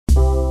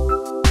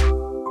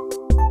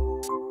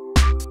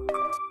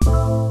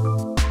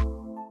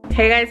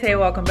Hey guys, hey,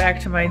 welcome back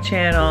to my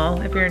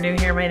channel. If you're new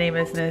here, my name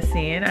is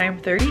Nassine. I'm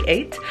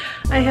 38.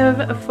 I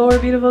have 4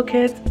 beautiful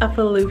kids, a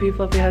floopy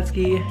fluffy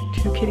husky,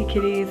 2 kitty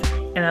kitties,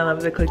 and I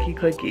love the clicky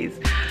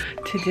clickies.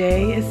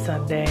 Today is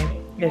Sunday.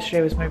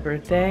 Yesterday was my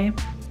birthday,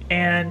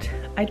 and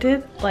I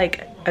did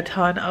like a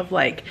ton of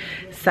like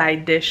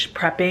side dish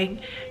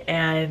prepping,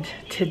 and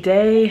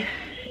today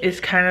is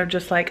kind of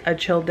just like a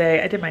chill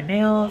day. I did my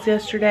nails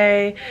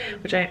yesterday,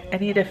 which I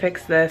need to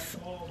fix this.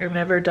 I've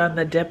never done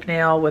the dip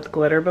nail with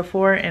glitter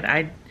before, and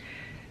I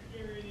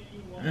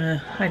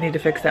need to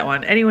fix that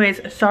one.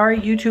 Anyways,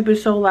 sorry YouTube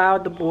is so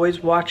loud. The boy's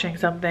watching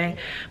something.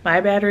 My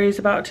battery is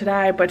about to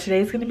die, but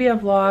today's gonna be a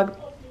vlog.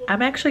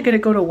 I'm actually gonna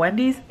go to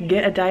Wendy's,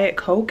 get a Diet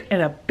Coke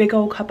and a big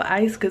old cup of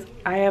ice because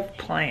I have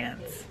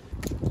plans.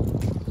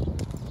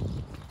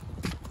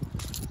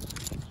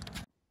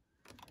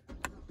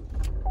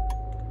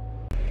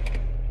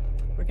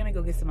 We're gonna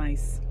go get some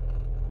ice.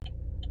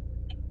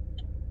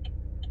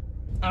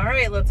 All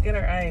right, let's get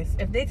our ice.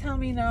 If they tell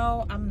me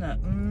no, I'm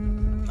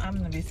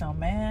gonna be so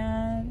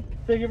mad.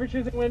 Thank you for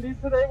choosing Wendy's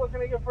today. What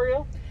can I get for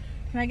you?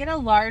 Can I get a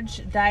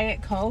large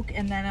Diet Coke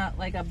and then a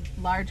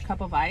large cup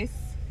of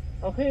ice?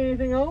 Okay,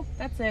 anything else?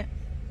 That's it.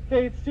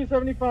 Okay, it's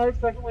 $2.75,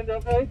 second window,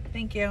 okay?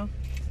 Thank you.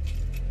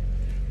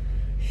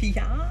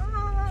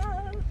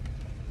 Yeah.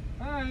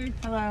 Hi.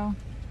 Hello.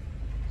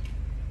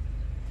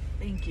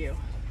 Thank you.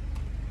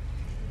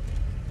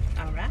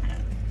 All right.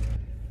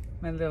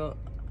 My little,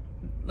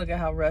 look at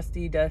how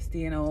rusty,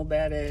 dusty, and old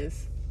that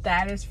is.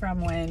 That is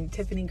from when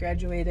Tiffany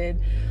graduated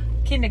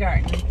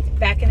kindergarten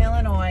back in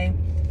Illinois.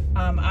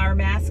 Our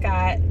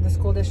mascot, the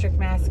school district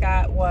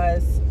mascot,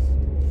 was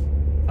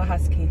a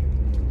husky.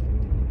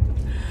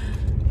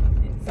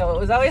 So it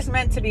was always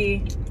meant to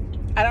be.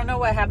 I don't know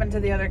what happened to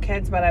the other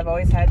kids, but I've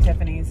always had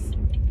Tiffany's.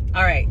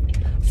 All right,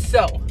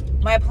 so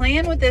my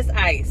plan with this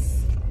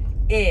ice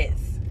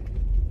is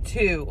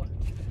to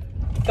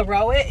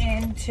throw it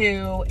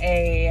into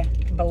a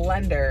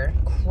blender,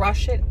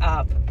 crush it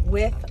up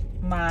with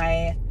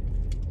my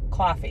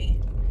coffee,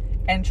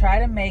 and try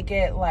to make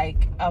it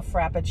like a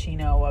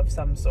frappuccino of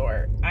some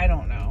sort. I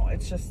don't know.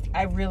 It's just,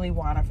 I really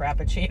want a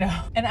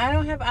frappuccino. And I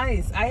don't have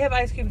ice. I have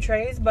ice cube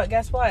trays, but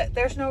guess what?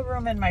 There's no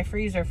room in my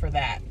freezer for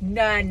that.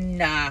 None.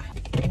 None.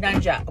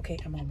 Okay,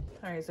 I'm home.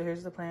 All right, so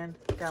here's the plan.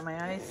 Got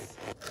my ice.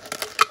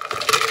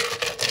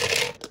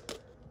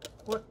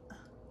 What?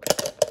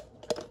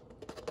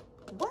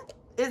 What?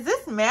 Is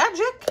this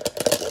magic?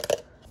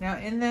 Now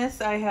in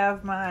this, I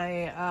have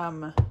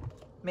my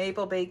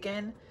maple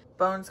bacon,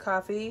 Bones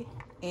coffee,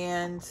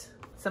 and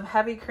some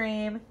heavy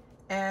cream,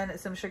 and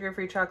some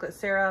sugar-free chocolate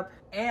syrup,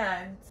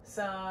 and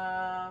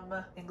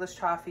some English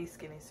toffee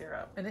skinny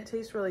syrup. And it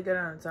tastes really good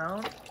on its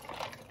own.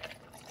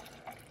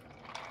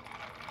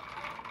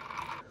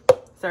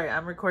 Sorry,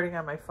 I'm recording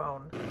on my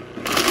phone.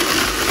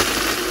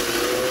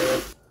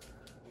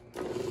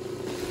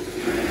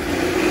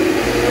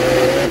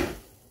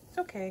 It's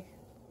okay.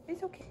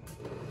 It's okay.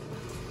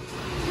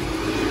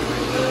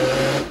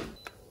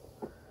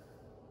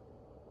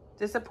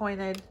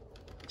 Disappointed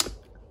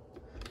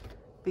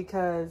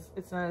because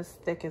it's not as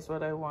thick as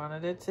what I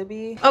wanted it to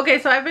be. Okay,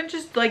 so I've been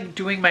just like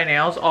doing my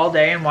nails all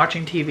day and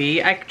watching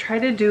TV. I try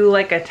to do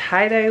like a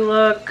tie-dye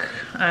look.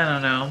 I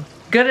don't know.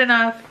 Good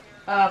enough.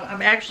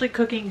 I'm actually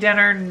cooking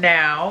dinner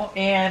now,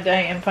 and I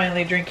am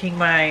finally drinking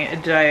my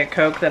Diet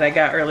Coke that I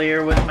got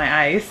earlier with my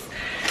ice.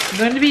 I'm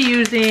going to be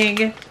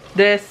using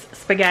this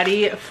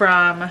spaghetti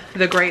from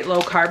the Great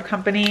Low Carb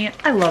Company.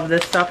 I love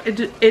this stuff. It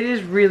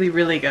is really,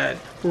 really good.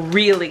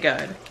 Really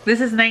good. This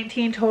is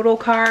 19 total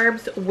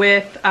carbs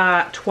with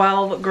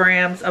 12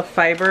 grams of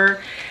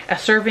fiber. A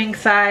serving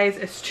size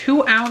is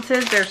 2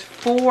 ounces. There's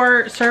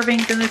 4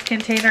 servings in this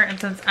container, and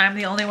since I'm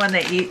the only one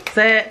that eats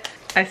it,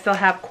 I still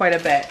have quite a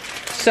bit.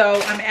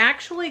 So I'm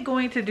actually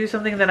going to do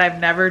something that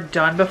I've never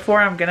done before.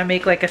 I'm gonna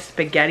make like a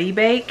spaghetti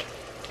bake.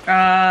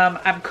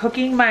 I'm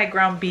cooking my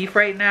ground beef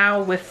right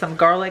now with some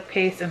garlic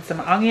paste and some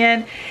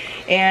onion,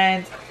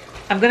 and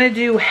I'm gonna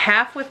do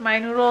half with my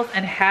noodles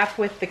and half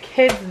with the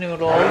kids'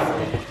 noodles.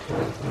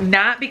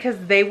 Not because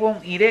they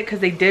won't eat it,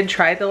 because they did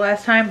try it the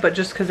last time, but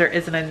just because there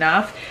isn't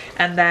enough.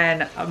 And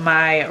then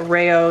my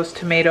Rayo's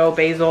tomato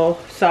basil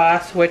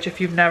sauce, which if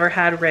you've never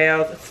had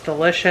Rayo's, it's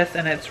delicious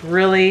and it's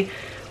really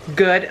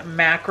good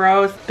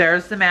macros.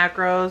 There's the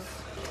macros.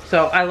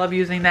 So I love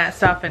using that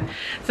stuff. And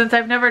since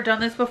I've never done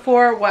this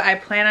before, what I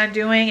plan on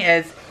doing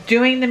is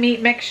doing the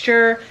meat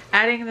mixture,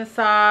 adding the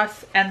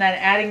sauce, and then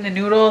adding the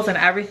noodles and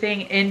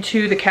everything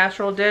into the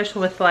casserole dish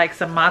with like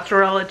some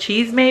mozzarella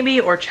cheese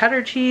maybe, or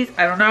cheddar cheese,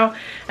 I don't know.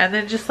 And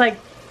then just like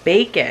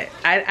bake it.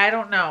 I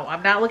don't know.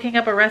 I'm not looking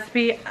up a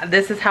recipe.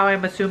 This is how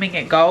I'm assuming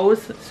it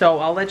goes. So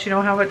I'll let you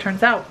know how it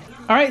turns out.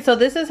 All right, so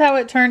this is how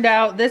it turned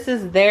out. This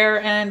is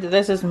their end.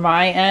 This is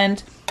my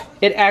end.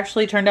 It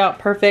actually turned out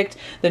perfect.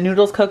 The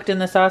noodles cooked in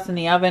the sauce in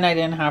the oven. I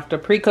didn't have to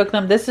pre-cook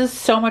them. This is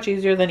so much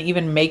easier than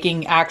even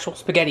making actual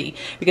spaghetti,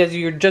 because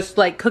you're just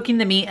like cooking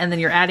the meat and then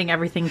you're adding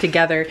everything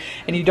together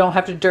and you don't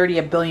have to dirty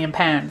a billion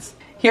pans.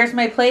 Here's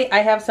my plate. I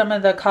have some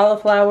of the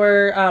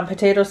cauliflower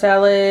potato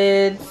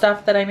salad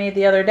stuff that I made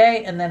the other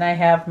day, and then I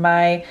have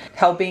my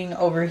helping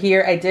over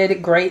here. I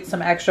did grate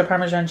some extra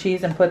Parmesan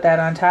cheese and put that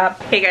on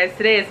top. Hey guys,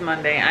 today is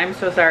Monday. I'm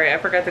so sorry. I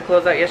forgot to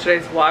close out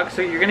yesterday's vlog,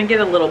 so you're gonna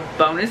get a little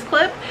bonus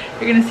clip.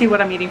 You're gonna see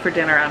what I'm eating for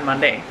dinner on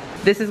Monday.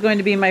 This is going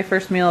to be my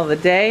first meal of the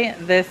day.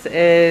 This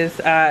is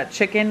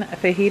chicken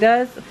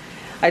fajitas.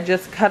 I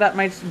just cut up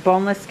my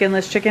boneless,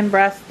 skinless chicken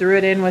breast, threw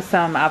it in with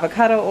some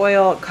avocado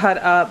oil, cut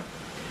up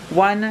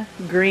 1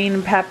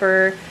 green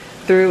pepper,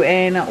 threw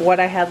in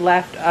what I had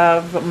left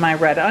of my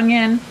red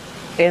onion,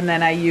 and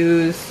then I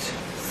used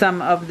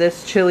some of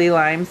this chili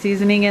lime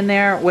seasoning in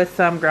there with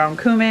some ground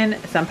cumin,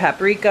 some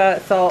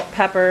paprika, salt,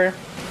 pepper,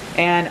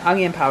 and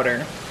onion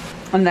powder.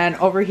 And then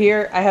over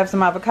here I have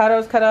some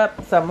avocados cut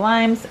up, some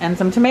limes, and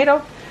some tomato.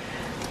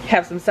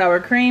 Have some sour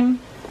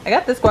cream. I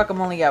got this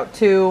guacamole out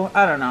too.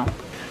 I don't know.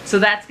 So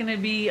that's gonna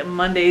be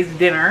Monday's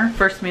dinner,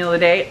 first meal of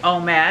the day,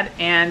 OMAD.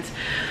 And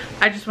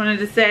I just wanted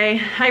to say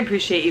I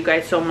appreciate you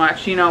guys so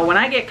much. You know, when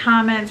I get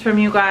comments from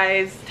you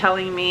guys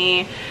telling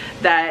me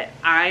that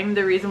I'm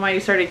the reason why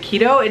you started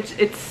keto,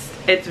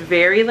 it's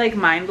very like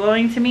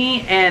mind-blowing to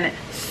me, and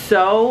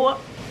so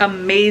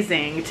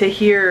amazing to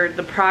hear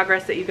the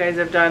progress that you guys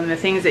have done, the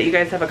things that you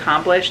guys have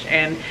accomplished,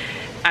 and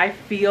I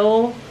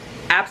feel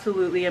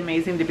absolutely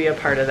amazing to be a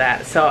part of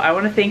that. So I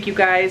want to thank you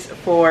guys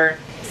for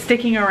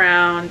sticking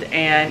around,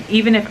 and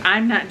even if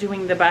I'm not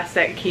doing the best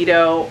at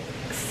keto,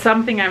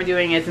 something I'm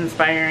doing is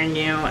inspiring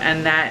you,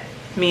 and that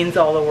means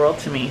all the world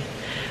to me.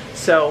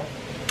 So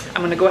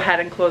I'm gonna go ahead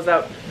and close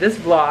out this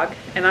vlog,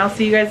 and I'll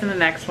see you guys in the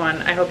next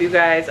one. I hope you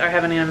guys are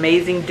having an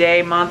amazing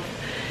day, month,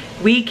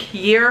 week,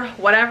 year,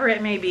 whatever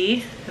it may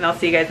be, and I'll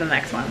see you guys in the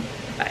next one.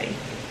 Bye.